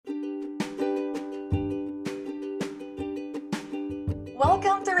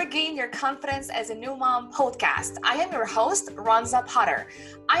Welcome to Regain Your Confidence as a New Mom podcast. I am your host, Ronza Potter.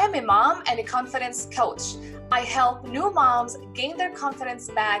 I am a mom and a confidence coach. I help new moms gain their confidence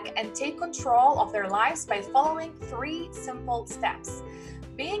back and take control of their lives by following 3 simple steps.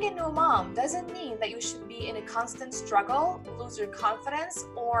 Being a new mom doesn't mean that you should be in a constant struggle, lose your confidence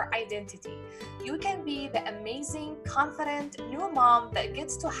or identity. You can be the amazing, confident new mom that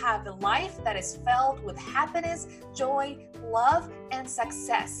gets to have a life that is filled with happiness, joy, love, and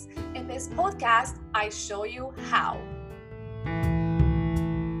success. In this podcast, I show you how.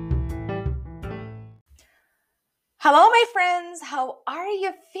 Hello, my friends. How are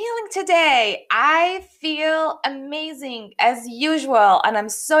you feeling today? I feel amazing as usual, and I'm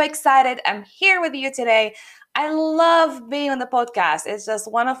so excited. I'm here with you today. I love being on the podcast. It's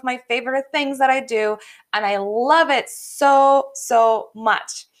just one of my favorite things that I do, and I love it so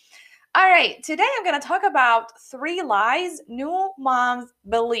much. All right, today I'm going to talk about 3 lies new moms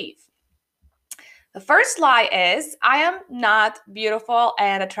believe. The first lie is, I am not beautiful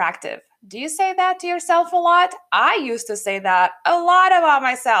and attractive. Do you say that to yourself a lot? I used to say that a lot about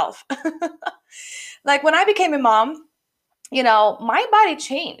myself. Like when I became a mom, my body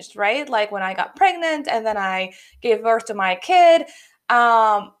changed, right? Like when I got pregnant and then I gave birth to my kid,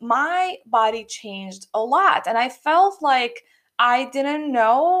 my body changed a lot. And I felt like I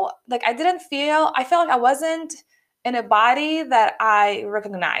felt like I wasn't in a body that I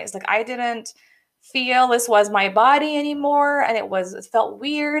recognized. Like I didn't feel this was my body anymore, and it felt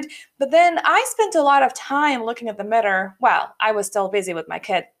weird. But then I spent a lot of time looking at the mirror. Well, I was still busy with my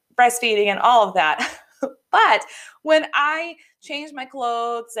kid, breastfeeding and all of that. But when I changed my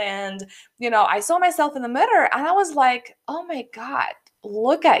clothes and, I saw myself in the mirror and I was like, oh my God,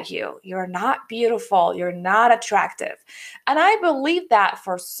 look at you. You're not beautiful. You're not attractive. And I believed that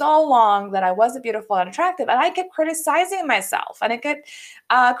for so long, that I wasn't beautiful and attractive. And I kept criticizing myself and I kept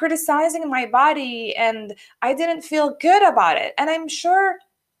criticizing my body, and I didn't feel good about it. And I'm sure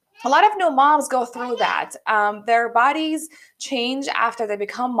a lot of new moms go through that. Their bodies change after they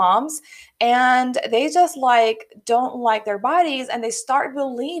become moms, and they just don't like their bodies, and they start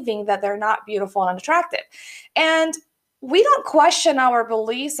believing that they're not beautiful and attractive. And we don't question our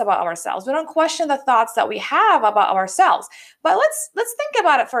beliefs about ourselves. We don't question the thoughts that we have about ourselves. But let's think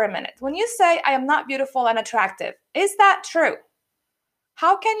about it for a minute. When you say, I am not beautiful and attractive, is that true?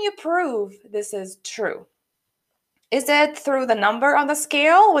 How can you prove this is true? Is it through the number on the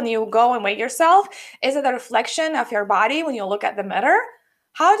scale when you go and weigh yourself? Is it a reflection of your body when you look at the mirror?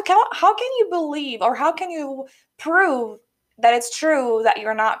 How can you believe, or how can you prove that it's true that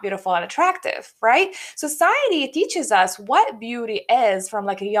you're not beautiful and attractive, right? Society teaches us what beauty is from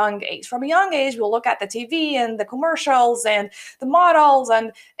a young age. From a young age, we'll look at the TV and the commercials and the models,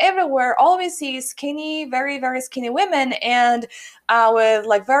 and everywhere always see skinny, very, very skinny women, and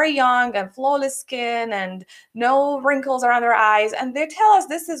with very young and flawless skin and no wrinkles around their eyes. And they tell us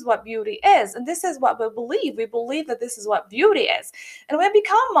this is what beauty is. And this is what we believe. We believe that this is what beauty is. And when we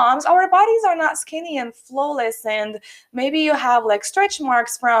become moms, our bodies are not skinny and flawless. And maybe you have stretch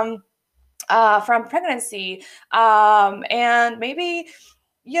marks from pregnancy. And maybe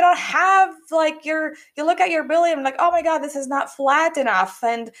you don't have you look at your belly and oh my God, this is not flat enough.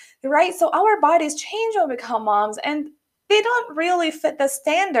 And right. So our bodies change when we become moms, and they don't really fit the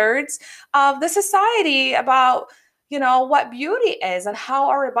standards of the society about, what beauty is and how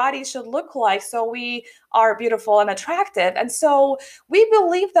our bodies should look like, so we are beautiful and attractive. And so we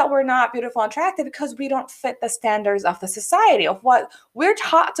believe that we're not beautiful and attractive because we don't fit the standards of the society, of what we're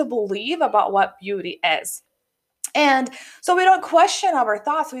taught to believe about what beauty is. And so we don't question our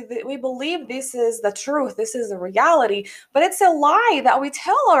thoughts. We believe this is the truth. This is the reality. But it's a lie that we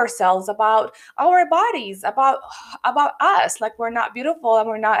tell ourselves about our bodies, about us, like we're not beautiful and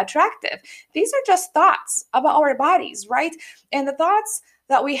we're not attractive. These are just thoughts about our bodies, right? And the thoughts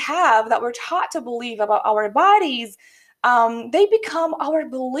that we have, that we're taught to believe about our bodies, they become our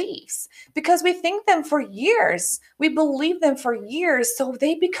beliefs because we think them for years. We believe them for years, so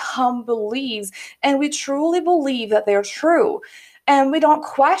they become beliefs, and we truly believe that they're true. And we don't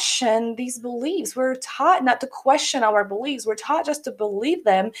question these beliefs. We're taught not to question our beliefs. We're taught just to believe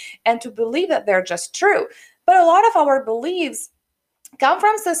them and to believe that they're just true. But a lot of our beliefs come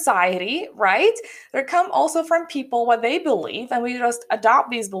from society, right? They come also from people, what they believe, and we just adopt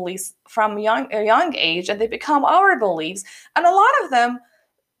these beliefs from a young age, and they become our beliefs. And a lot of them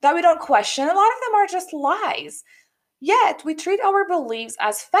that we don't question, a lot of them are just lies. Yet we treat our beliefs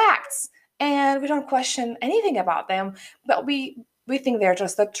as facts, and we don't question anything about them, but we think they're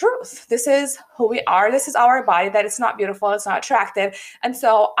just the truth. This is who we are. This is our body, that it's not beautiful, it's not attractive, and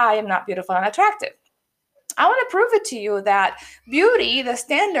so I am not beautiful and attractive. I want to prove it to you that beauty, the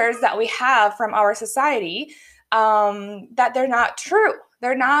standards that we have from our society, that they're not true.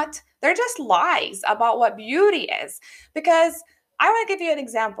 They're not, they're just lies about what beauty is. Because I want to give you an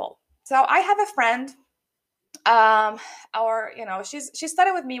example. So I have a friend, or she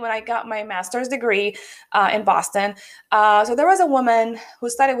studied with me when I got my master's degree in Boston. So there was a woman who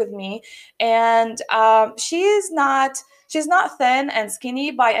studied with me, and she's not thin and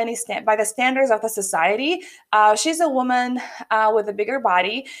skinny by by the standards of the society. She's a woman with a bigger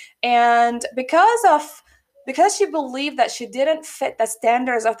body, and because she believed that she didn't fit the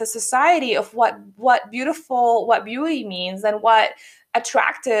standards of the society of what beauty means and what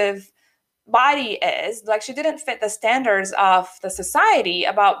attractive body is, like she didn't fit the standards of the society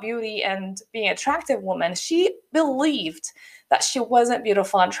about beauty and being an attractive woman. She believed that she wasn't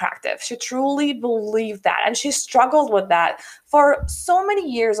beautiful and attractive. She truly believed that, and she struggled with that for so many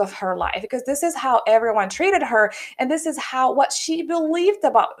years of her life, because this is how everyone treated her, and this is how what she believed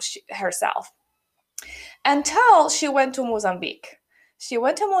about herself, until she went to Mozambique. She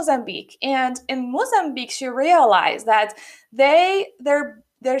went to Mozambique, and in Mozambique, she realized that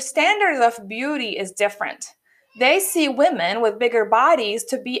their standard of beauty is different. They see women with bigger bodies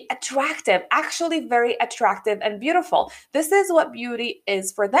to be attractive, actually very attractive and beautiful. This is what beauty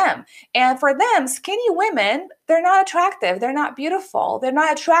is for them. And for them, skinny women, they're not attractive, they're not beautiful, they're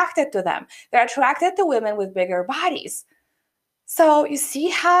not attracted to them. They're attracted to women with bigger bodies. So you see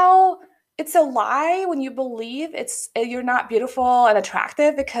how it's a lie when you believe you're not beautiful and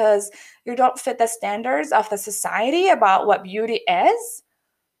attractive because you don't fit the standards of the society about what beauty is,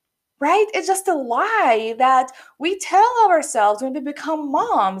 right? It's just a lie that we tell ourselves when we become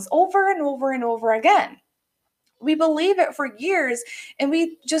moms over and over and over again. We believe it for years, and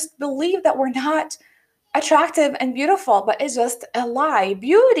we just believe that we're not attractive and beautiful, but it's just a lie.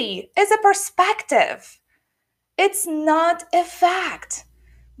 Beauty is a perspective. It's not a fact.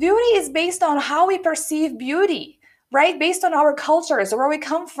 Beauty is based on how we perceive beauty, right? Based on our cultures, where we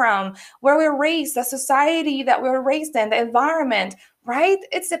come from, where we're raised, the society that we're raised in, the environment, right?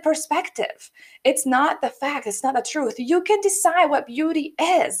 It's a perspective. It's not the fact. It's not the truth. You can decide what beauty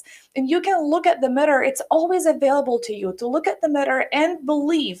is, and you can look at the mirror. It's always available to you to look at the mirror and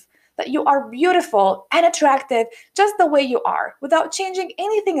believe that you are beautiful and attractive just the way you are, without changing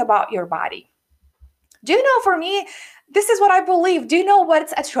anything about your body. Do you know, for me, this is what I believe. Do you know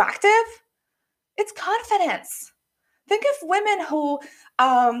what's attractive? It's confidence. Think of women who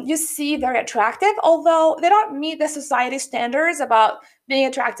you see very attractive, although they don't meet the society standards about being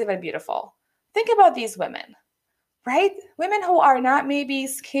attractive and beautiful. Think about these women, right? Women who are not maybe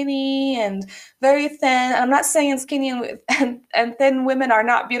skinny and very thin. I'm not saying skinny and thin women are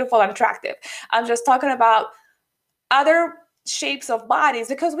not beautiful and attractive. I'm just talking about other shapes of bodies,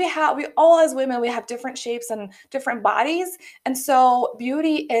 because we all, as women, we have different shapes and different bodies, and so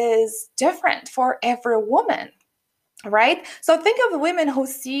beauty is different for every woman, right? So think of women who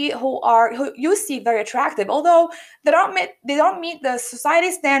you see very attractive, although they don't meet the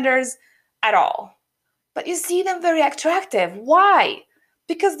society standards at all, but you see them very attractive. Why?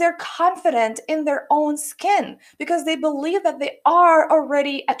 Because they're confident in their own skin, because they believe that they are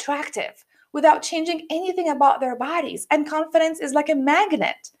already attractive without changing anything about their bodies. And confidence is like a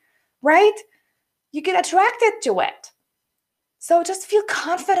magnet, right? You get attracted to it. So just feel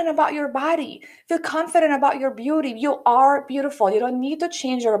confident about your body. Feel confident about your beauty. You are beautiful. You don't need to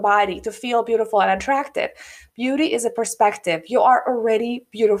change your body to feel beautiful and attractive. Beauty is a perspective. You are already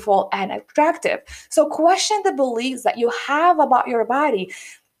beautiful and attractive. So question the beliefs that you have about your body.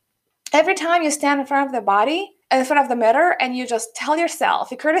 Every time you stand in front of the mirror, and you just tell yourself,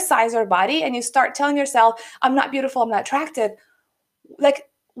 you criticize your body and you start telling yourself, I'm not beautiful, I'm not attractive. Like,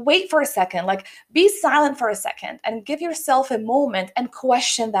 wait for a second, like be silent for a second and give yourself a moment and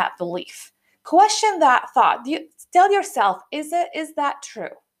question that belief. Question that thought. You tell yourself, is that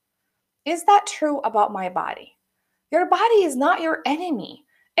true? Is that true about my body? Your body is not your enemy.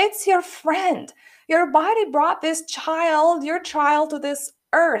 It's your friend. Your body brought your child to this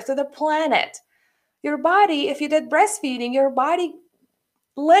earth, to the planet. Your body, if you did breastfeeding, your body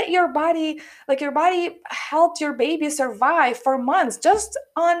helped your baby survive for months just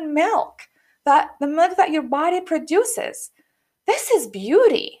on milk, that the milk that your body produces. This is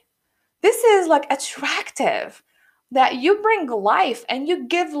beauty. This is like attractive, that you bring life and you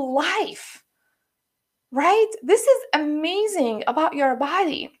give life, right? This is amazing about your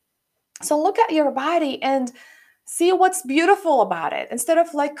body. So look at your body and see what's beautiful about it, instead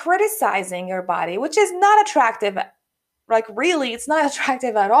of like criticizing your body, which is not attractive. Like, really, it's not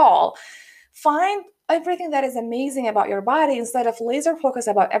attractive at all. Find everything that is amazing about your body instead of laser focus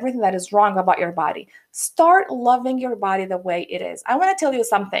about everything that is wrong about your body. Start loving your body the way it is. I want to tell you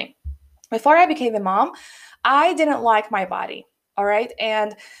something. Before I became a mom, I didn't like my body. All right.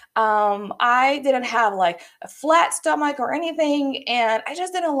 And I didn't have like a flat stomach or anything. And I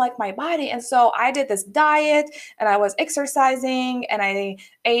just didn't like my body. And so I did this diet and I was exercising and I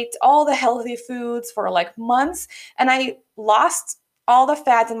ate all the healthy foods for like months. And I lost all the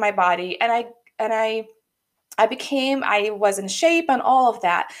fat in my body. I was in shape and all of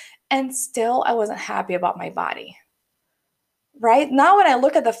that. And still, I wasn't happy about my body. Right now, when I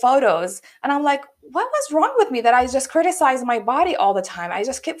look at the photos and I'm like, what was wrong with me that I just criticized my body all the time? I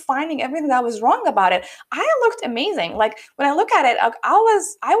just kept finding everything that was wrong about it. I looked amazing. Like when I look at it, I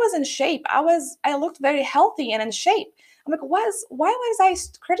was in shape. I looked very healthy and in shape. I'm like, why was I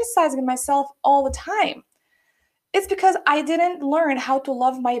criticizing myself all the time? It's because I didn't learn how to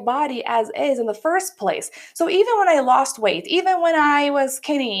love my body as is in the first place. So even when I lost weight, even when I was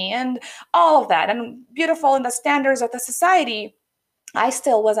skinny and all of that and beautiful in the standards of the society, I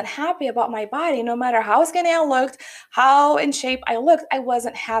still wasn't happy about my body. No matter how skinny I looked, how in shape I looked, I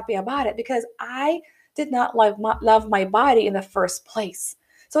wasn't happy about it because I did not love my body in the first place.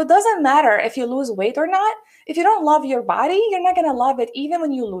 So it doesn't matter if you lose weight or not. If you don't love your body, you're not going to love it even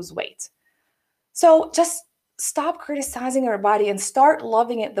when you lose weight. So just stop criticizing your body and start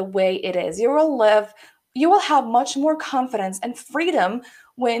loving it the way it is. You will have much more confidence and freedom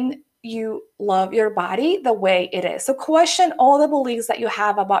when you love your body the way it is. So question all the beliefs that you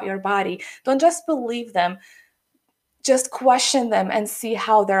have about your body. Don't just believe them. Just question them and see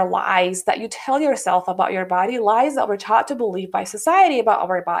how they're lies that you tell yourself about your body, lies that we're taught to believe by society about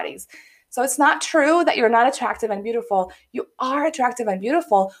our bodies. So it's not true that you're not attractive and beautiful. You are attractive and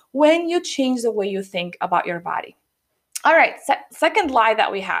beautiful when you change the way you think about your body. All right, second lie that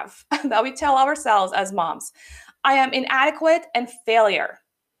we have, that we tell ourselves as moms. I am inadequate and failure.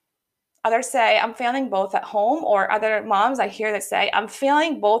 Others say I'm failing both at home, or other moms I hear that say I'm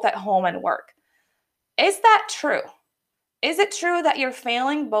failing both at home and work. Is that true? Is it true that you're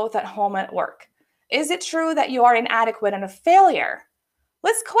failing both at home and at work? Is it true that you are inadequate and a failure?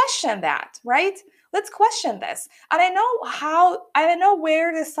 Let's question that, right? Let's question this. And I know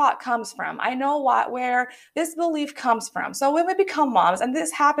where this thought comes from. I know where this belief comes from. So when we become moms, and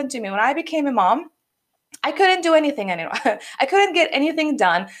this happened to me when I became a mom, I couldn't do anything anymore. I couldn't get anything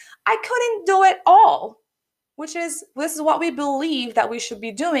done. I couldn't do it all. This is what we believe that we should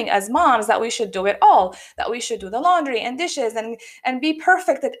be doing as moms, that we should do it all, that we should do the laundry and dishes and be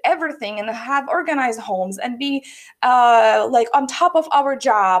perfect at everything and have organized homes and be like on top of our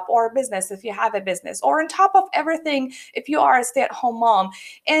job or business if you have a business, or on top of everything if you are a stay-at-home mom.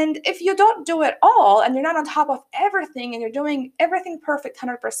 And if you don't do it all and you're not on top of everything and you're doing everything perfect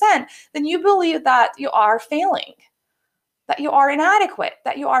 100%, then you believe that you are failing, that you are inadequate,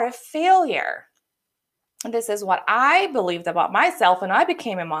 that you are a failure. This is what I believed about myself when I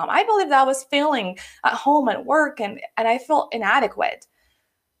became a mom. I believed I was failing at home and work and I felt inadequate.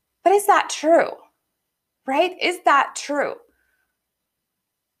 But is that true? Right? Is that true?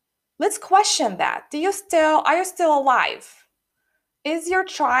 Let's question that. Are you still alive? Is your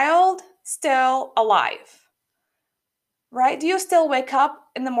child still alive? Right? Do you still wake up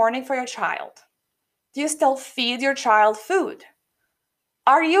in the morning for your child? Do you still feed your child food?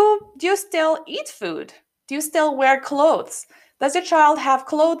 Do you still eat food? Do you still wear clothes? Does your child have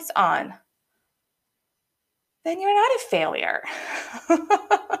clothes on? Then you're not a failure.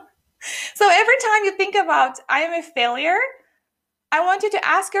 So every time you think about, I am a failure, I want you to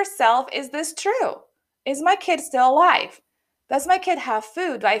ask yourself, is this true? Is my kid still alive? Does my kid have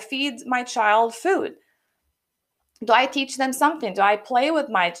food? Do I feed my child food? Do I teach them something? Do I play with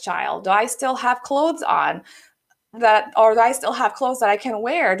my child? Do I still have clothes on? Or do I still have clothes that I can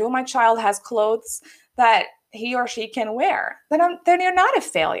wear? Do my child has clothes that he or she can wear? Then you're not a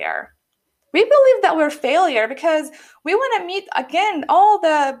failure. We believe that we're a failure because we want to meet, again, all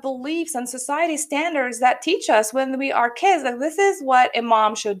the beliefs and society standards that teach us when we are kids that this is what a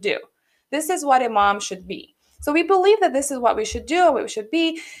mom should do. This is what a mom should be. So we believe that this is what we should do, what we should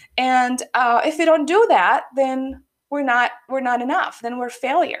be. And if we don't do that, then we're not enough. Then we're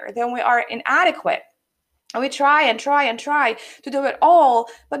failure. Then we are inadequate. And we try and try and try to do it all,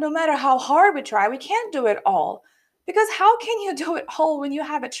 but no matter how hard we try, we can't do it all. Because how can you do it all when you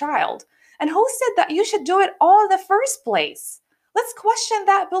have a child? And who said that you should do it all in the first place? Let's question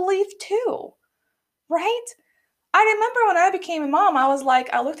that belief too, right? I remember when I became a mom, I was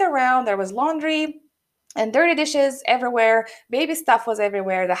like, I looked around, there was laundry, and dirty dishes everywhere, baby stuff was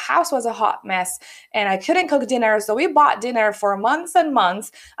everywhere, the house was a hot mess, and I couldn't cook dinner. So we bought dinner for months and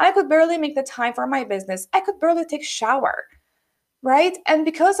months. I could barely make the time for my business. I could barely take a shower, right? And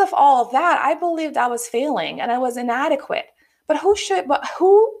because of all of that, I believed I was failing and I was inadequate. But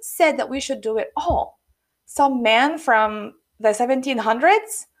who said that we should do it all? Some man from the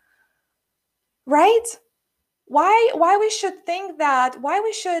 1700s, right? Why we should think that, why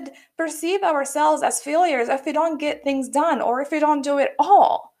we should perceive ourselves as failures if we don't get things done or if we don't do it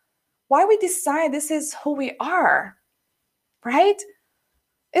all? Why we decide this is who we are, right?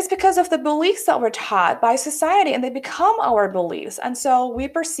 It's because of the beliefs that we're taught by society, and they become our beliefs. And so we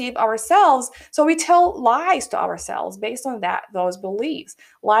perceive ourselves, so we tell lies to ourselves based on those beliefs.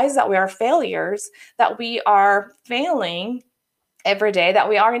 Lies that we are failures, that we are failing every day, that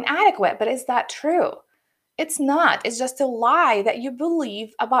we are inadequate. But is that true? It's not. It's just a lie that you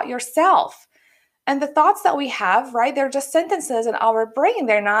believe about yourself. And the thoughts that we have, right, they're just sentences in our brain.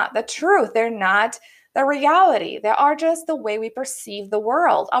 They're not the truth. They're not the reality. They are just the way we perceive the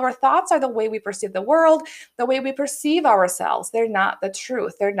world. Our thoughts are the way we perceive the world, the way we perceive ourselves. They're not the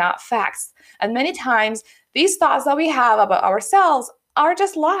truth. They're not facts. And many times, these thoughts that we have about ourselves are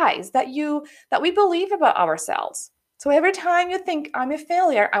just lies that we believe about ourselves. So every time you think I'm a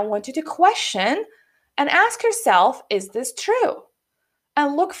failure, I want you to question and ask yourself, is this true?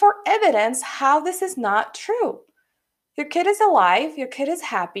 And look for evidence how this is not true. Your kid is alive, your kid is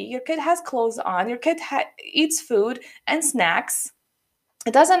happy, your kid has clothes on, your kid eats food and snacks.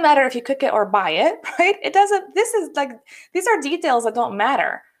 It doesn't matter if you cook it or buy it, right? It doesn't, this is like, these are details that don't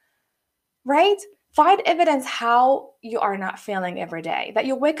matter, right? Find evidence how you are not failing every day, that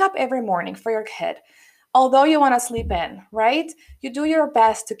you wake up every morning for your kid. Although you want to sleep in, right? You do your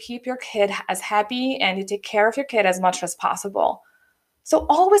best to keep your kid as happy and you take care of your kid as much as possible. So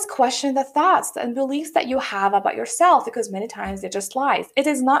always question the thoughts and beliefs that you have about yourself, because many times they're just lies. It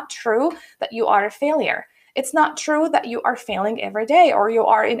is not true that you are a failure. It's not true that you are failing every day or you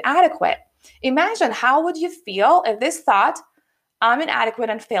are inadequate. Imagine, how would you feel if this thought, I'm inadequate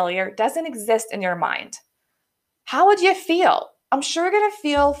and failure, doesn't exist in your mind? How would you feel? I'm sure you're going to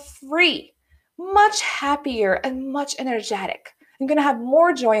feel free, much happier, and much energetic. You're going to have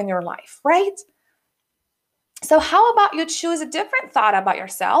more joy in your life, right? So how about you choose a different thought about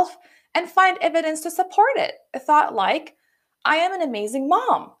yourself and find evidence to support it? A thought like, I am an amazing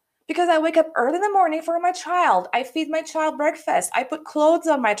mom because I wake up early in the morning for my child. I feed my child breakfast. I put clothes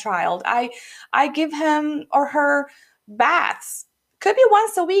on my child. I give him or her baths. Could be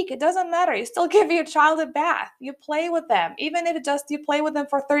once a week. It doesn't matter. You still give your child a bath. You play with them. Even if it just you play with them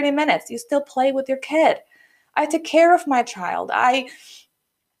for 30 minutes, you still play with your kid. I take care of my child. I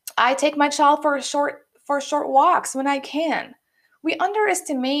take my child for short walks when I can. We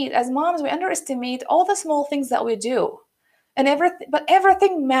underestimate, as moms, we underestimate all the small things that we do. And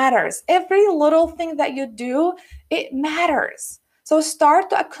everything matters. Every little thing that you do, it matters. So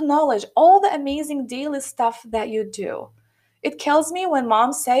start to acknowledge all the amazing daily stuff that you do. It kills me when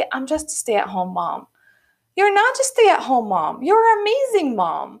moms say, I'm just a stay-at-home mom. You're not just a stay-at-home mom. You're an amazing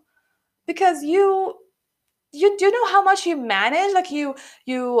mom because you do know how much you manage. Like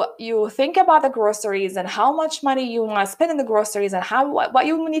you think about the groceries and how much money you want to spend in the groceries and what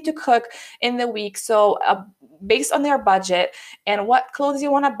you need to cook in the week, so based on their budget, and what clothes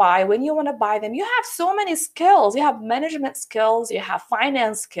you want to buy, when you want to buy them. You have so many skills. You have management skills, you have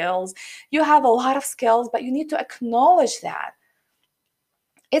finance skills, you have a lot of skills, but you need to acknowledge that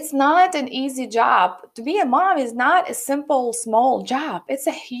it's not an easy job. To be a mom is not a simple, small job. It's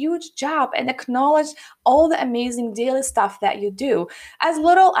a huge job. And acknowledge all the amazing daily stuff that you do, as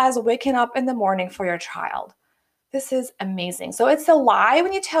little as waking up in the morning for your child. This is amazing. So it's a lie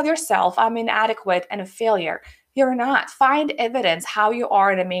when you tell yourself, I'm inadequate and a failure. You're not. Find evidence how you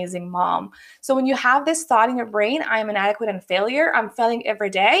are an amazing mom. So when you have this thought in your brain, I'm inadequate and failure, I'm failing every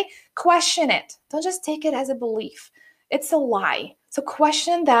day, question it. Don't just take it as a belief. It's a lie. So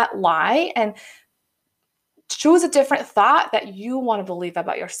question that lie and choose a different thought that you want to believe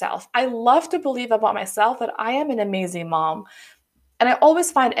about yourself. I love to believe about myself that I am an amazing mom. And I always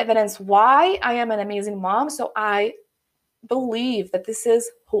find evidence why I am an amazing mom. So I believe that this is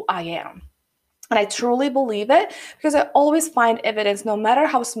who I am. And I truly believe it because I always find evidence, no matter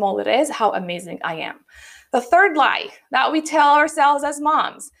how small it is, how amazing I am. The third lie that we tell ourselves as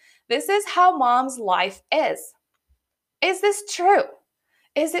moms, this is how mom's life is. Is this true?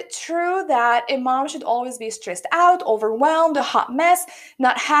 Is it true that a mom should always be stressed out, overwhelmed, a hot mess,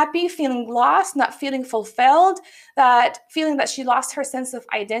 not happy, feeling lost, not feeling fulfilled, that feeling that she lost her sense of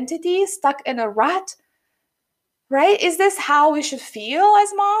identity, stuck in a rut? right? Is this how we should feel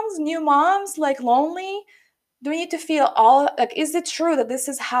as moms, new moms, like lonely? Do we need to feel all like, is it true that this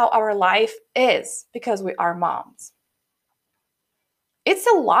is how our life is because we are moms? It's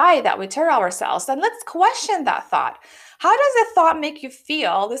a lie that we tell ourselves. And let's question that thought. How does a thought make you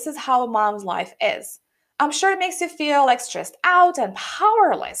feel? This is how a mom's life is. I'm sure it makes you feel like stressed out and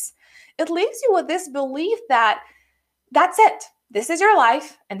powerless. It leaves you with this belief that that's it. This is your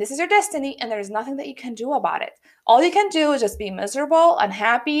life and this is your destiny, and there's nothing that you can do about it. All you can do is just be miserable,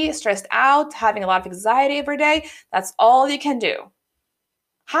 unhappy, stressed out, having a lot of anxiety every day. That's all you can do.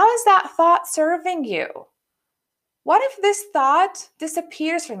 How is that thought serving you? What if this thought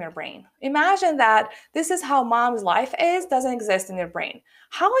disappears from your brain? Imagine that this is how mom's life is, doesn't exist in your brain.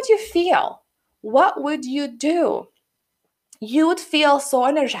 How would you feel? What would you do? You would feel so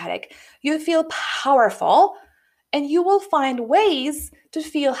energetic. You'd feel powerful, and you will find ways to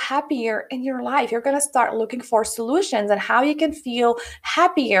feel happier in your life. You're going to start looking for solutions and how you can feel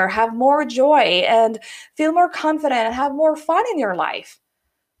happier, have more joy, and feel more confident and have more fun in your life.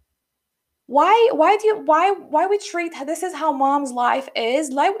 Why we treat this is how mom's life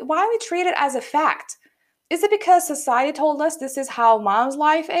is? Like, why we treat it as a fact? Is it because society told us this is how mom's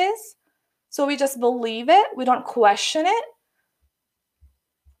life is? So we just believe it, we don't question it?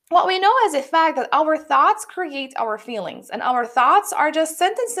 What we know is a fact that our thoughts create our feelings, and our thoughts are just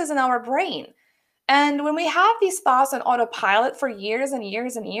sentences in our brain. And when we have these thoughts on autopilot for years and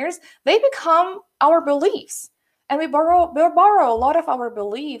years and years, they become our beliefs. And we borrow a lot of our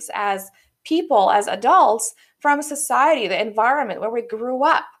beliefs as people, as adults, from society, the environment where we grew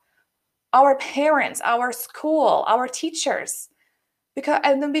up, our parents, our school, our teachers.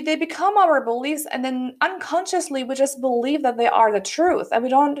 And then they become our beliefs, and then unconsciously we just believe that they are the truth and we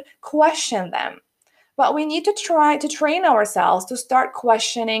don't question them. But we need to try to train ourselves to start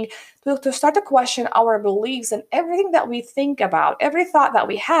questioning, to start to question our beliefs and everything that we think about, every thought that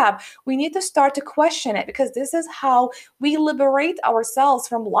we have. We need to start to question it, because this is how we liberate ourselves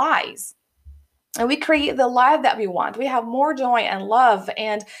from lies. And we create the life that we want. We have more joy and love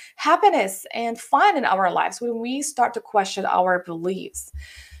and happiness and fun in our lives when we start to question our beliefs.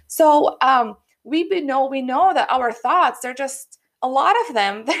 So we know that our thoughts, they're just a lot of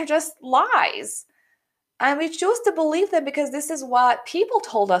them, they're just lies. And we choose to believe them because this is what people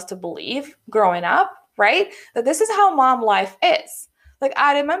told us to believe growing up, right? That this is how mom life is. Like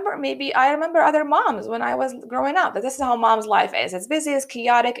I remember other moms when I was growing up, that this is how mom's life is. It's busy, it's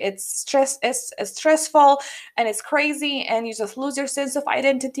chaotic, it's stressful, and it's crazy, and you just lose your sense of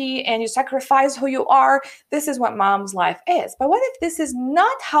identity and you sacrifice who you are. This is what mom's life is. But what if this is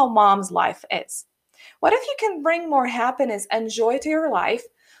not how mom's life is? What if you can bring more happiness and joy to your life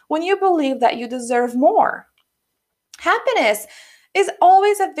when you believe that you deserve more? Happiness is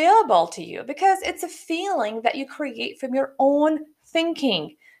always available to you because it's a feeling that you create from your own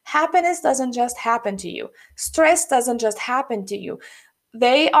thinking. Happiness doesn't just happen to you. Stress doesn't just happen to you.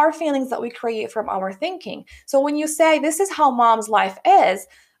 They are feelings that we create from our thinking. So when you say, this is how mom's life is,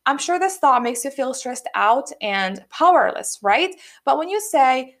 I'm sure this thought makes you feel stressed out and powerless, right? But when you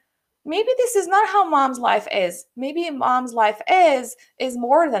say, maybe this is not how mom's life is, maybe mom's life is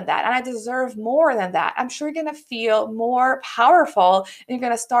more than that, and I deserve more than that, I'm sure you're going to feel more powerful, and you're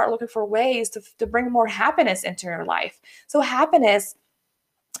going to start looking for ways to bring more happiness into your life. So happiness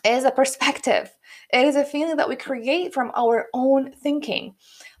is a perspective. It is a feeling that we create from our own thinking.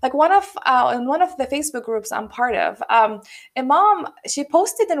 Like in one of the Facebook groups I'm part of, a mom, she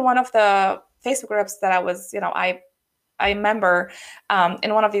posted in one of the Facebook groups that I remember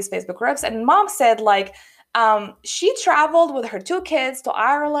in one of these Facebook groups, and mom said, like, she traveled with her two kids to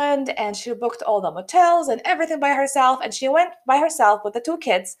Ireland, and she booked all the motels and everything by herself, and she went by herself with the two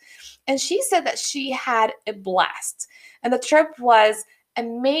kids, and she said that she had a blast, and the trip was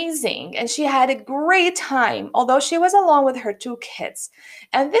amazing, and she had a great time, although she was alone with her two kids.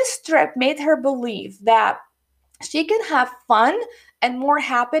 And this trip made her believe that she can have fun and more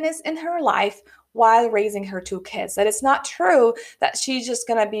happiness in her life while raising her two kids. That it's not true that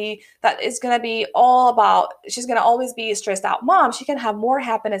that it's gonna be all about, she's gonna always be a stressed out mom. She can have more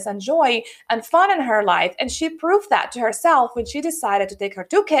happiness and joy and fun in her life. And she proved that to herself when she decided to take her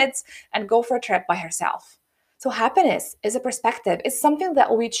two kids and go for a trip by herself. So happiness is a perspective. It's something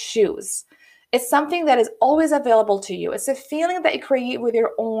that we choose. It's something that is always available to you. It's a feeling that you create with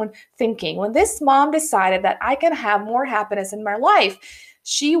your own thinking. When this mom decided that I can have more happiness in my life,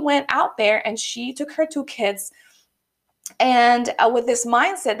 she went out there and she took her two kids, and with this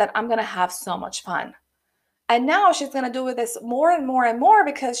mindset that I'm going to have so much fun. And now she's going to do with this more and more and more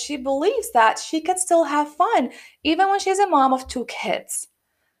because she believes that she can still have fun even when she's a mom of two kids.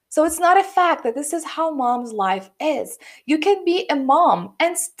 So it's not a fact that this is how mom's life is. You can be a mom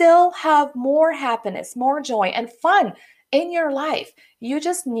and still have more happiness, more joy, and fun in your life. You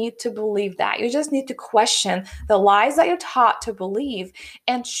just need to believe that. You just need to question the lies that you're taught to believe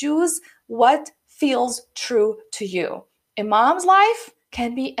and choose what feels true to you. A mom's life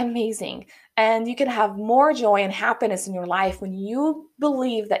can be amazing, and you can have more joy and happiness in your life when you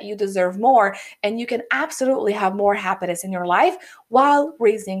believe that you deserve more, and you can absolutely have more happiness in your life while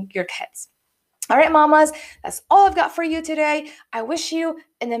raising your kids. All right, mamas, that's all I've got for you today. I wish you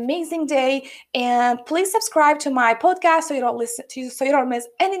an amazing day, and please subscribe to my podcast so you don't miss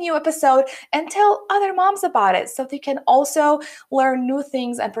any new episode, and tell other moms about it so they can also learn new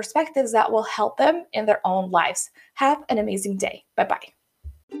things and perspectives that will help them in their own lives. Have an amazing day. Bye-bye.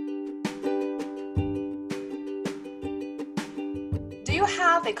 Do you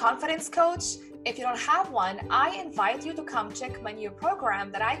have a confidence coach? If you don't have one, I invite you to come check my new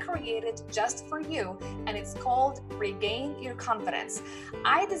program that I created just for you, and it's called Regain Your Confidence.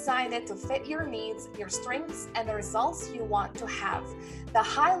 I designed it to fit your needs, your strengths, and the results you want to have. The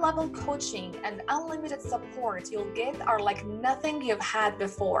high-level coaching and unlimited support you'll get are like nothing you've had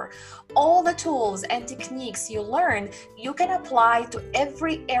before. All the tools and techniques you learn, you can apply to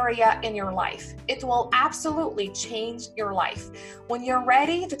every area in your life. It will absolutely change your life. When you're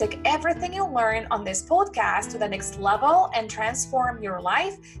ready to take everything you learn on this podcast to the next level and transform your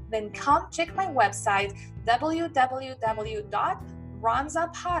life, then come check my website,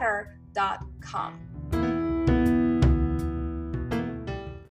 www.ronzapotter.com.